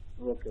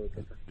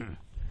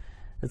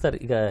 ಸರ್,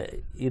 ಈಗ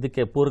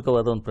ಇದಕ್ಕೆ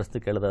ಪೂರಕವಾದ ಒಂದು ಪ್ರಶ್ನೆ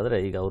ಕೇಳೋದಾದ್ರೆ,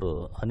 ಈಗ ಅವರು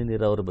ಹನಿ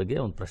ನೀರಾವರಿ ಬಗ್ಗೆ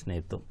ಒಂದು ಪ್ರಶ್ನೆ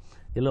ಇತ್ತು.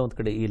 ಎಲ್ಲ ಒಂದು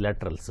ಕಡೆ ಈ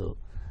ಲ್ಯಾಟ್ರಲ್ಸು,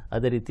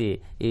 ಅದೇ ರೀತಿ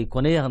ಈ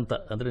ಕೊನೆಯ ಹಂತ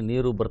ಅಂದರೆ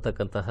ನೀರು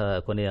ಬರ್ತಕ್ಕಂತಹ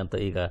ಕೊನೆಯ ಹಂತ,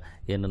 ಈಗ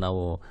ಏನು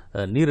ನಾವು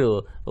ನೀರು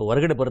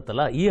ಹೊರಗಡೆ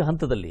ಬರುತ್ತಲ್ಲ, ಈ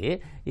ಹಂತದಲ್ಲಿ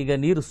ಈಗ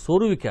ನೀರು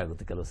ಸೋರುವಿಕೆ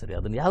ಆಗುತ್ತೆ ಕೆಲವು ಸರಿ.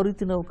 ಅದನ್ನು ಯಾವ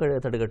ರೀತಿ ನಾವು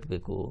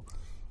ತಡೆಗಟ್ಟಬೇಕು?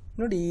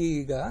 ನೋಡಿ,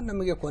 ಈಗ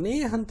ನಮಗೆ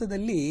ಕೊನೆಯ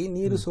ಹಂತದಲ್ಲಿ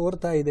ನೀರು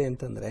ಸೋರ್ತಾ ಇದೆ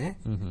ಅಂತಂದ್ರೆ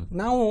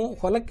ನಾವು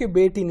ಹೊಲಕ್ಕೆ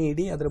ಭೇಟಿ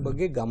ನೀಡಿ ಅದರ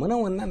ಬಗ್ಗೆ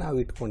ಗಮನವನ್ನ ನಾವು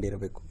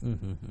ಇಟ್ಕೊಂಡಿರಬೇಕು.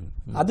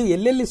 ಅದು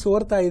ಎಲ್ಲೆಲ್ಲಿ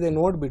ಸೋರ್ತಾ ಇದೆ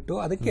ನೋಡ್ಬಿಟ್ಟು,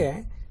 ಅದಕ್ಕೆ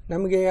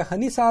ನಮಗೆ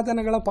ಹನಿ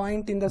ಸಾಧನಗಳ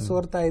ಪಾಯಿಂಟ್ ಇಂದ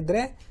ಸೋರ್ತಾ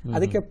ಇದ್ರೆ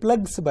ಅದಕ್ಕೆ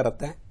ಪ್ಲಗ್ಸ್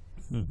ಬರುತ್ತೆ.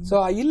 ಸೊ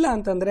ಇಲ್ಲ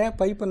ಅಂತಂದ್ರೆ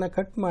ಪೈಪ್ ಅನ್ನ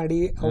ಕಟ್ ಮಾಡಿ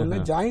ಅವನ್ನ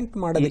ಜಾಯಿಂಟ್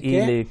ಮಾಡೋದಕ್ಕೆ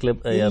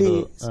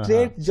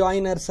ಸ್ಟ್ರೇಟ್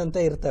ಜಾಯಿನರ್ಸ್ ಅಂತ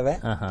ಇರ್ತವೆ.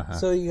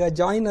 ಸೊ ಈಗ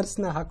ಜಾಯಿನರ್ಸ್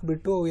ನ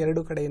ಹಾಕ್ಬಿಟ್ಟು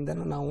ಎರಡು ಕಡೆಯಿಂದ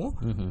ನಾವು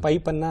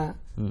ಪೈಪ್ ಅನ್ನ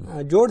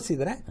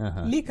ಜೋಡಿಸಿದ್ರೆ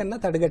ಲೀಕ್ ಅನ್ನ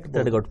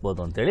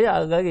ತಡೆಗಟ್ಟಬಹುದು ಅಂತೇಳಿ.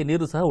 ಹಾಗಾಗಿ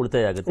ನೀರು ಸಹ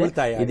ಉಳಿತಾಯ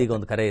ಆಗುತ್ತೆ. ಇದೀಗ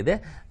ಒಂದು ಕರೆ ಇದೆ.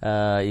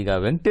 ಈಗ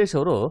ವೆಂಕಟೇಶ್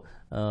ಅವರು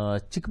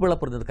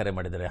ಚಿಕ್ಕಬಳ್ಳಾಪುರದಿಂದ ಕರೆ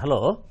ಮಾಡಿದ್ದಾರೆ. ಹಲೋ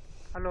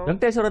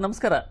ವೆಂಕಟೇಶ್ ಅವರು,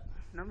 ನಮಸ್ಕಾರ.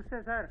 ನಮಸ್ತೆ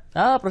ಸರ್.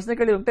 ಪ್ರಶ್ನೆ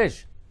ಕೇಳಿ ವೆಂಕಟೇಶ್.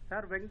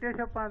 ಸರ್,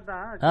 ವೆಂಕಟೇಶಪ್ಪ ಅಂತ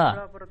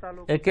ಚಿಕ್ಕಬಳ್ಳಾಪುರ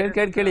ತಾಲೂಕು.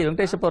 ಕೇಳಿ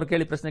ವೆಂಕಟೇಶಪ್ಪ ಅವರು,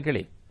 ಕೇಳಿ ಪ್ರಶ್ನೆ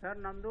ಕೇಳಿ. ಸರ್,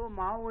 ನಮ್ದು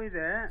ಮಾವು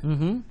ಇದೆ.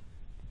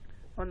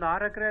 ಒಂದು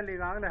 6 ಎಕರೆಯಲ್ಲಿ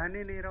ಈಗಾಗಲೇ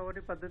ಹನಿ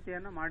ನೀರಾವರಿ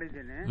ಪದ್ಧತಿಯನ್ನ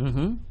ಮಾಡಿದ್ದೀನಿ.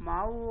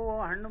 ಮಾವು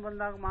ಹಣ್ಣು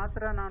ಬಂದಾಗ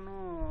ಮಾತ್ರ ನಾನು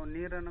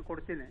ನೀರನ್ನು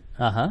ಕೊಡ್ತೀನಿ.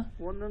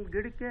 ಒಂದೊಂದು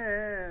ಗಿಡಕ್ಕೆ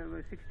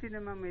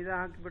 16 mm ಇದು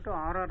ಹಾಕಿಬಿಟ್ಟು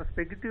 6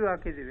 ಸ್ಪೆಗಿಟಿವ್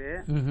ಹಾಕಿದೀವಿ.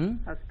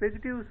 ಆ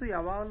ಸ್ಪೆಗಿಟಿವ್ಸ್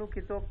ಯಾವಾಗಲೂ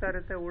ಕಿತ್ತೋಗ್ತಾ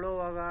ಇರುತ್ತೆ,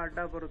 ಉಳುವಾಗ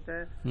ಅಡ್ಡ ಬರುತ್ತೆ.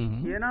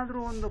 ಏನಾದ್ರೂ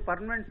ಒಂದು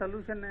ಪರ್ಮನೆಂಟ್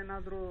ಸೊಲ್ಯೂಷನ್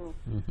ಏನಾದ್ರೂ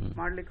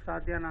ಮಾಡ್ಲಿಕ್ಕೆ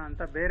ಸಾಧ್ಯನಾ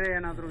ಅಂತ, ಬೇರೆ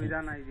ಏನಾದ್ರೂ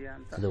ವಿಧಾನ ಇದೆಯಾ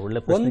ಅಂತ.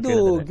 ಒಂದು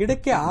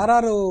ಗಿಡಕ್ಕೆ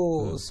 6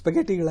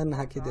 ಸ್ಪೆಗೆಟಿಗಳನ್ನು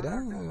ಹಾಕಿದ್ದೀರಾ?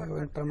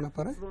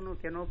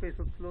 ಕೆನೋಪಿ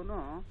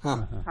ಸುತ್ತಲೂ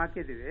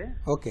ಹಾಕಿದ್ದೀವಿ.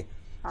 ಓಕೆ.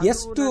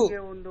 ಎಷ್ಟು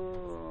ಒಂದು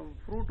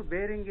ಫ್ರೂಟ್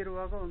ಬೇರಿಂಗ್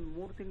ಇರುವಾಗ ಒಂದು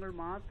 3 ತಿಂಗಳು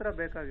ಮಾತ್ರ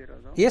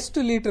ಬೇಕಾಗಿರೋದು. ಎಷ್ಟು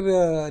ಲೀಟರ್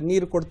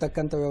ನೀರು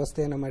ಕೊಡ್ತಕ್ಕಂತ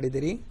ವ್ಯವಸ್ಥೆಯನ್ನ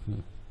ಮಾಡಿದಿರಿ?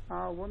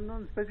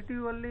 ಒಂದೊಂದು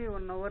ಸ್ಪೆಕ್ಟಿವ್ ಅಲ್ಲಿ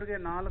 1 ಅವರ್ಗೆ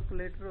 4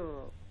 ಲೀಟರ್.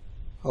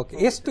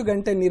 ಓಕೆ. ಎಷ್ಟು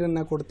ಗಂಟೆ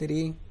ನೀರನ್ನ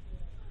ಕೊಡ್ತೀರಿ?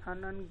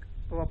 ನನ್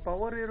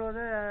ಪವರ್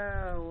ಇರೋದೇ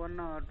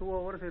 2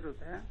 ಅವರ್ಸ್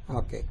ಇರುತ್ತೆ.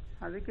 ಓಕೆ.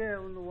 ಅದಕ್ಕೆ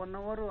ಒಂದು 1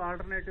 ಅವರ್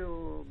ಆಲ್ಟರ್ನೇಟಿವ್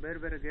ಬೇರೆ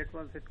ಬೇರೆ ಗೇಟ್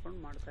ವಾಲ್ಸ್ ಇಟ್ಕೊಂಡು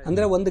ಮಾಡ್ತಾ ಇದ್ದೀವಿ.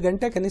 ಅಂದ್ರೆ 1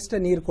 ಗಂಟೆ ಕನಿಷ್ಠ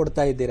ನೀರು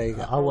ಕೊಡ್ತಾ ಇದ್ದೀರಾ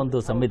ಈಗ ಒಂದು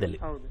ಸಮಯದಲ್ಲಿ?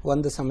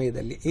 ಒಂದು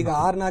ಸಮಯದಲ್ಲಿ ಈಗ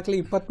 6-4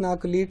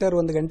 24 ಲೀಟರ್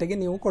 1 ಗಂಟೆಗೆ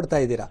ನೀವು ಕೊಡ್ತಾ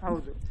ಇದ್ದೀರಾ?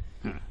 ಹೌದು.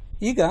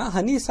 ಈಗ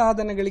ಹನಿ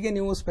ಸಾಧನಗಳಿಗೆ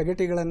ನೀವು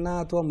ಸ್ಪೆಗೆಟಿಗಳನ್ನ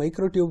ಅಥವಾ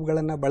ಮೈಕ್ರೋ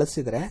ಟ್ಯೂಬ್ಗಳನ್ನ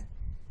ಬಳಸಿದ್ರೆ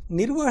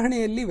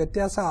ನಿರ್ವಹಣೆಯಲ್ಲಿ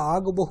ವ್ಯತ್ಯಾಸ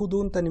ಆಗಬಹುದು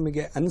ಅಂತ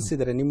ನಿಮಗೆ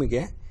ಅನಿಸಿದರೆ,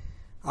 ನಿಮಗೆ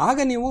ಆಗ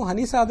ನೀವು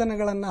ಹನಿ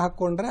ಸಾಧನಗಳನ್ನು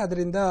ಹಾಕೊಂಡ್ರೆ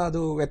ಅದರಿಂದ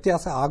ಅದು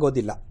ವ್ಯತ್ಯಾಸ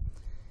ಆಗೋದಿಲ್ಲ,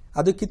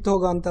 ಅದು ಕಿತ್ತು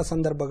ಹೋಗುವಂಥ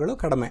ಸಂದರ್ಭಗಳು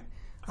ಕಡಿಮೆ.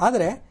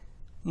 ಆದರೆ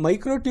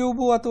ಮೈಕ್ರೋ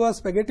ಟ್ಯೂಬು ಅಥವಾ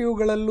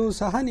ಸ್ಪೆಗೆಟಿವ್ಗಳಲ್ಲೂ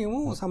ಸಹ ನೀವು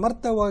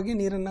ಸಮರ್ಥವಾಗಿ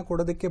ನೀರನ್ನು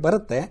ಕೊಡೋದಕ್ಕೆ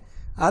ಬರುತ್ತೆ.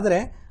 ಆದರೆ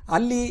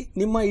ಅಲ್ಲಿ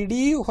ನಿಮ್ಮ ಇಡೀ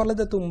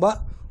ಹೊಲದ ತುಂಬ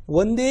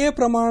ಒಂದೇ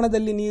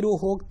ಪ್ರಮಾಣದಲ್ಲಿ ನೀರು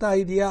ಹೋಗ್ತಾ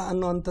ಇದೆಯಾ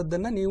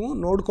ಅನ್ನೋವಂಥದ್ದನ್ನು ನೀವು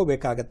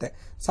ನೋಡ್ಕೋಬೇಕಾಗತ್ತೆ.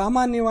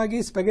 ಸಾಮಾನ್ಯವಾಗಿ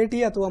ಸ್ಪೆಗೆಟಿ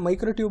ಅಥವಾ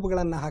ಮೈಕ್ರೋ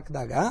ಟ್ಯೂಬ್ಗಳನ್ನು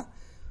ಹಾಕಿದಾಗ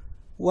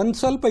ಒಂದು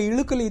ಸ್ವಲ್ಪ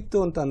ಇಳುಕಲು ಇತ್ತು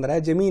ಅಂತಂದರೆ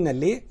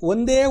ಜಮೀನಲ್ಲಿ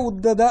ಒಂದೇ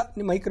ಉದ್ದದ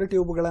ಮೈಕ್ರೋ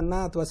ಟ್ಯೂಬ್ಗಳನ್ನು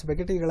ಅಥವಾ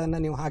ಸ್ಪೆಗೆಟಿಗಳನ್ನು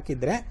ನೀವು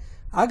ಹಾಕಿದರೆ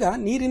ಆಗ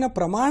ನೀರಿನ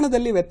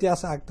ಪ್ರಮಾಣದಲ್ಲಿ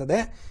ವ್ಯತ್ಯಾಸ ಆಗ್ತದೆ.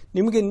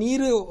 ನಿಮಗೆ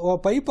ನೀರು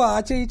ಪೈಪ್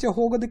ಆಚೆ ಈಚೆ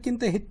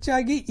ಹೋಗೋದಕ್ಕಿಂತ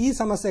ಹೆಚ್ಚಾಗಿ ಈ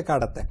ಸಮಸ್ಯೆ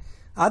ಕಾಡುತ್ತೆ.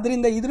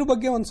 ಆದ್ದರಿಂದ ಇದ್ರ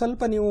ಬಗ್ಗೆ ಒಂದು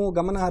ಸ್ವಲ್ಪ ನೀವು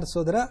ಗಮನ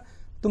ಹರಿಸೋದ್ರೆ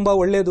ತುಂಬ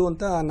ಒಳ್ಳೆಯದು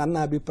ಅಂತ ನನ್ನ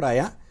ಅಭಿಪ್ರಾಯ.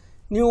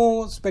 ನೀವು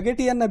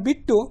ಸ್ಪೆಗೆಟಿಯನ್ನು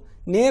ಬಿಟ್ಟು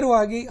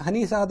ನೇರವಾಗಿ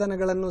ಹನಿ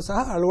ಸಾಧನಗಳನ್ನು ಸಹ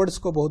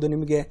ಅಳವಡಿಸ್ಕೋಬಹುದು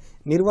ನಿಮಗೆ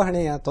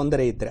ನಿರ್ವಹಣೆಯ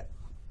ತೊಂದರೆ ಇದ್ದರೆ.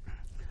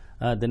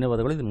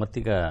 ಧನ್ಯವಾದಗಳು. ಇದು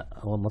ಮತ್ತೀಗ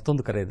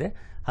ಮತ್ತೊಂದು ಕರೆ ಇದೆ.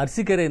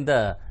 ಅರಸೀಕೆರೆಯಿಂದ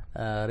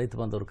ರೈತ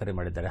ಬಾಂಧವರು ಕರೆ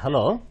ಮಾಡಿದ್ದಾರೆ.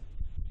 ಹಲೋ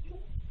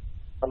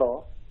ಹಲೋ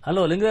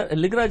ಹಲೋ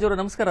ಲಿಂಗರಾಜ್ ಅವರು,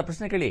 ನಮಸ್ಕಾರ.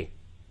 ಪ್ರಶ್ನೆ ಕೇಳಿ.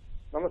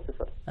 ನಮಸ್ತೆ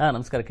ಸರ್.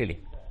 ನಮಸ್ಕಾರ. ಕೇಳಿ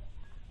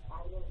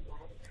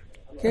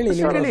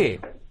ಕೇಳಿ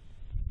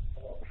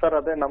ಸರ್.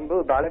 ಅದೇ ನಮ್ದು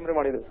ದಾಳಿಂಬೆ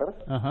ಮಾಡಿದ್ವಿ ಸರ್.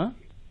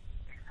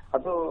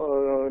 ಅದು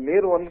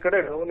ನೀರು ಒಂದ್ ಕಡೆ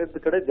ಡೌನ್ ಇದ್ದ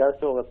ಕಡೆ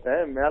ಜಾಸ್ತಿ ಹೋಗುತ್ತೆ,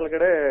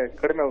 ಮೇಲ್ಗಡೆ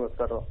ಕಡಿಮೆ ಹೋಗುತ್ತೆ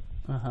ಸರ್.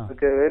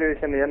 ಅದಕ್ಕೆ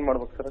ವೇರಿಯೇಷನ್ ಏನ್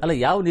ಮಾಡ್ಬೇಕು ಸರ್? ಅಲ್ಲ,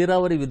 ಯಾವ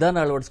ನೀರಾವರಿ ವಿಧಾನ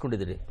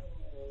ಅಳವಡಿಸ್ಕೊಂಡಿದ್ದೀರಿ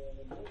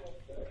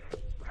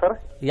ಸರ್?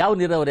 ಯಾವ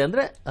ನೀರಾವರಿ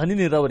ಅಂದ್ರೆ? ಹನಿ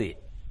ನೀರಾವರಿ.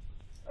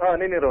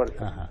 ಹನಿ ನೀರಾವರಿ.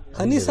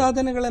 ಹನಿ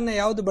ಸಾಧನಗಳನ್ನ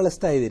ಯಾವ್ದು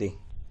ಬಳಸ್ತಾ ಇದ್ದೀರಿ?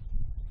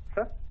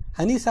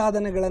 ಹನಿ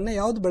ಸಾಧನಗಳನ್ನ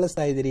ಯಾವ್ದು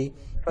ಬಳಸ್ತಾ ಇದ್ದೀರಿ?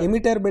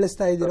 ಎಮಿಟರ್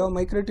ಬಳಸ್ತಾ ಇದ್ದೀರೋ,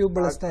 ಮೈಕ್ರೋಟ್ಯೂಬ್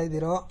ಬಳಸ್ತಾ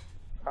ಇದ್ದೀರೋ?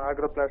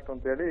 ಆಗ್ರೋಪ್ಲಾಸ್ಟ್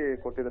ಅಂತ ಹೇಳಿ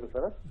ಕೊಟ್ಟಿದ್ರು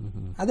ಸರ್.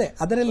 ಅದೇ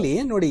ಅದರಲ್ಲಿ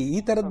ನೋಡಿ,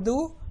 ಈ ತರದ್ದು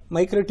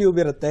ಮೈಕ್ರೋಟ್ಯೂಬ್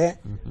ಇರುತ್ತೆ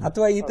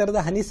ಅಥವಾ ಈ ತರದ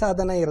ಹನಿ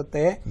ಸಾಧನ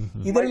ಇರುತ್ತೆ.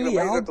 ಇದರಲ್ಲಿ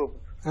ಯಾವ್ದು?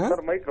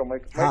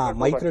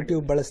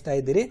 ಮೈಕ್ರೋಟ್ಯೂಬ್ ಬಳಸ್ತಾ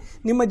ಇದ್ದೀರಿ.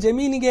 ನಿಮ್ಮ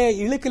ಜಮೀನಿಗೆ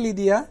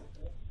ಇಳಿಕಲಿದೆಯಾ?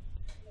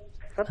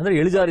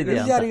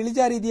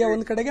 ಇಳಿಜಾರಿದೆಯಾ?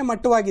 ಒಂದ್ ಕಡೆಗೆ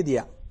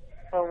ಮಟ್ಟವಾಗಿದೆಯಾ?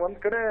 ಒಂದ್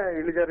ಕಡೆ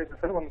ಇಳಿಜಾರಿದೆ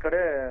ಸರ್, ಒಂದ್ ಕಡೆ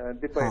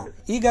ದಿಪ್ಪ ಇದೆ.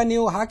 ಈಗ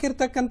ನೀವು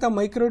ಹಾಕಿರ್ತಕ್ಕಂಥ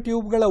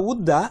ಮೈಕ್ರೋಟ್ಯೂಬ್ಗಳ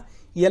ಉದ್ದ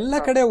ಎಲ್ಲ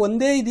ಕಡೆ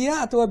ಒಂದೇ ಇದೆಯಾ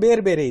ಅಥವಾ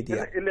ಬೇರೆ ಬೇರೆ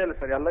ಇದೆಯಾ? ಇಲ್ಲ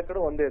ಸರ್, ಎಲ್ಲ ಕಡೆ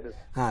ಒಂದೇ ಇದೆ.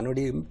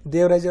 ನೋಡಿ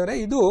ದೇವರಾಜ್ ಅವರೇ,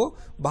 ಇದು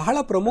ಬಹಳ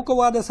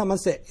ಪ್ರಮುಖವಾದ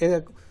ಸಮಸ್ಯೆ.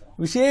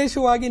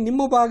 ವಿಶೇಷವಾಗಿ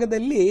ನಿಮ್ಮ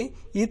ಭಾಗದಲ್ಲಿ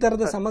ಈ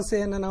ತರದ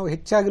ಸಮಸ್ಯೆಯನ್ನು ನಾವು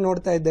ಹೆಚ್ಚಾಗಿ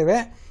ನೋಡ್ತಾ ಇದ್ದೇವೆ.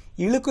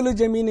 ಇಳುಕಲು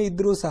ಜಮೀನು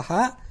ಇದ್ರೂ ಸಹ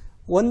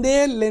ಒಂದೇ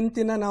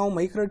ಲೆಂತಿನ ನಾವು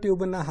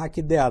ಮೈಕ್ರೋಟ್ಯೂಬ್ ಅನ್ನ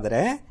ಹಾಕಿದ್ದೇ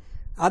ಆದರೆ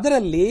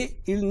ಅದರಲ್ಲಿ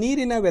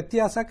ನೀರಿನ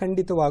ವ್ಯತ್ಯಾಸ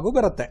ಖಂಡಿತವಾಗೂ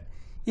ಬರುತ್ತೆ.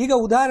 ಈಗ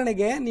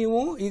ಉದಾಹರಣೆಗೆ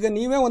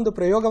ನೀವೇ ಒಂದು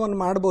ಪ್ರಯೋಗವನ್ನು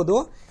ಮಾಡಬಹುದು.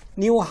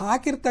 ನೀವು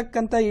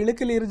ಹಾಕಿರ್ತಕ್ಕಂಥ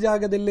ಇಳುಕಲಿರ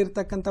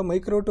ಜಾಗದಲ್ಲಿರ್ತಕ್ಕಂಥ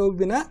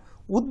ಮೈಕ್ರೋಟ್ಯೂಬಿನ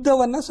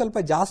ಉದ್ದವನ್ನು ಸ್ವಲ್ಪ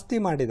ಜಾಸ್ತಿ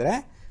ಮಾಡಿದರೆ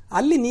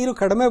ಅಲ್ಲಿ ನೀರು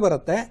ಕಡಿಮೆ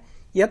ಬರುತ್ತೆ.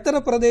 ಎತ್ತರ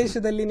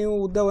ಪ್ರದೇಶದಲ್ಲಿ ನೀವು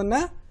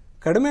ಉದ್ದವನ್ನು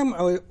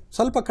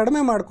ಸ್ವಲ್ಪ ಕಡಿಮೆ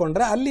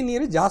ಮಾಡಿಕೊಂಡ್ರೆ ಅಲ್ಲಿ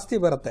ನೀರು ಜಾಸ್ತಿ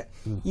ಬರುತ್ತೆ.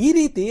 ಈ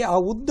ರೀತಿ ಆ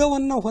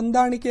ಉದ್ದವನ್ನು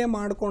ಹೊಂದಾಣಿಕೆ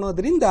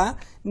ಮಾಡ್ಕೊಳೋದ್ರಿಂದ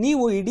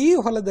ನೀವು ಇಡೀ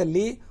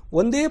ಹೊಲದಲ್ಲಿ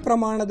ಒಂದೇ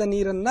ಪ್ರಮಾಣದ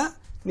ನೀರನ್ನ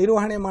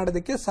ನಿರ್ವಹಣೆ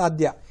ಮಾಡೋದಕ್ಕೆ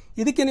ಸಾಧ್ಯ.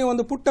 ಇದಕ್ಕೆ ನೀವು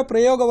ಒಂದು ಪುಟ್ಟ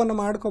ಪ್ರಯೋಗವನ್ನು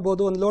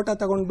ಮಾಡ್ಕೋಬಹುದು. ಒಂದು ಲೋಟ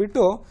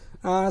ತಗೊಂಡ್ಬಿಟ್ಟು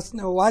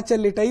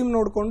ವಾಚಲ್ಲಿ ಟೈಮ್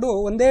ನೋಡಿಕೊಂಡು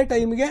ಒಂದೇ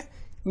ಟೈಮ್ಗೆ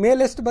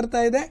ಮೇಲೆಷ್ಟು ಬರ್ತಾ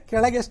ಇದೆ,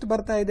 ಕೆಳಗೆ ಎಷ್ಟು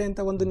ಬರ್ತಾ ಇದೆ ಅಂತ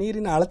ಒಂದು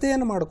ನೀರಿನ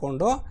ಅಳತೆಯನ್ನು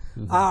ಮಾಡಿಕೊಂಡು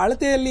ಆ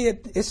ಅಳತೆಯಲ್ಲಿ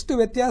ಎಷ್ಟು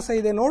ವ್ಯತ್ಯಾಸ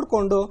ಇದೆ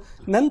ನೋಡಿಕೊಂಡು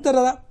ನಂತರ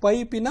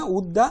ಪೈಪಿನ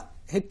ಉದ್ದ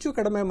ಹೆಚ್ಚು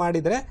ಕಡಿಮೆ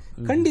ಮಾಡಿದರೆ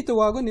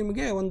ಖಂಡಿತವಾಗೂ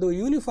ನಿಮಗೆ ಒಂದು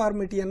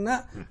ಯೂನಿಫಾರ್ಮಿಟಿಯನ್ನ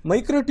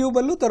ಮೈಕ್ರೋಟ್ಯೂಬ್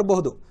ಅಲ್ಲೂ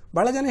ತರಬಹುದು.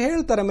 ಬಹಳ ಜನ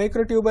ಹೇಳ್ತಾರೆ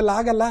ಮೈಕ್ರೋಟ್ಯೂಬ್ ಅಲ್ಲಿ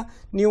ಆಗಲ್ಲ,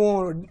 ನೀವು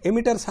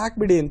ಎಮಿಟರ್ಸ್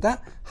ಹಾಕ್ಬಿಡಿ ಅಂತ.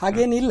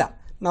 ಹಾಗೇನಿಲ್ಲ,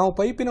 ನಾವು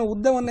ಪೈಪಿನ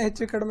ಉದ್ದವನ್ನು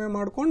ಹೆಚ್ಚು ಕಡಿಮೆ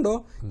ಮಾಡಿಕೊಂಡು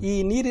ಈ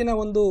ನೀರಿನ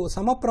ಒಂದು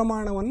ಸಮ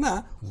ಪ್ರಮಾಣವನ್ನ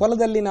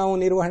ಹೊಲದಲ್ಲಿ ನಾವು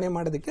ನಿರ್ವಹಣೆ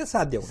ಮಾಡೋದಕ್ಕೆ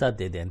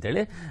ಸಾಧ್ಯ ಇದೆ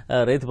ಅಂತೇಳಿ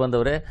ರೈತ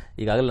ಬಂದವರೇ,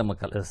 ಈಗಾಗಲೇ ನಮ್ಮ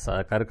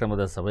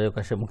ಕಾರ್ಯಕ್ರಮದ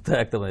ಸಮಯಾವಕಾಶ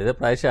ಮುಕ್ತಾಯ ಆಗ್ತಾ ಬಂದಿದೆ.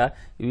 ಪ್ರಾಯಶಃ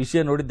ಈ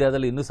ವಿಷಯ ನೋಡಿದ್ದೆ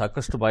ಆದಲ್ಲಿ ಇನ್ನೂ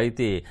ಸಾಕಷ್ಟು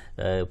ಮಾಹಿತಿ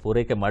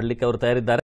ಪೂರೈಕೆ ಮಾಡಲಿಕ್ಕೆ ಅವರು ತಯಾರಿದ್ದಾರೆ.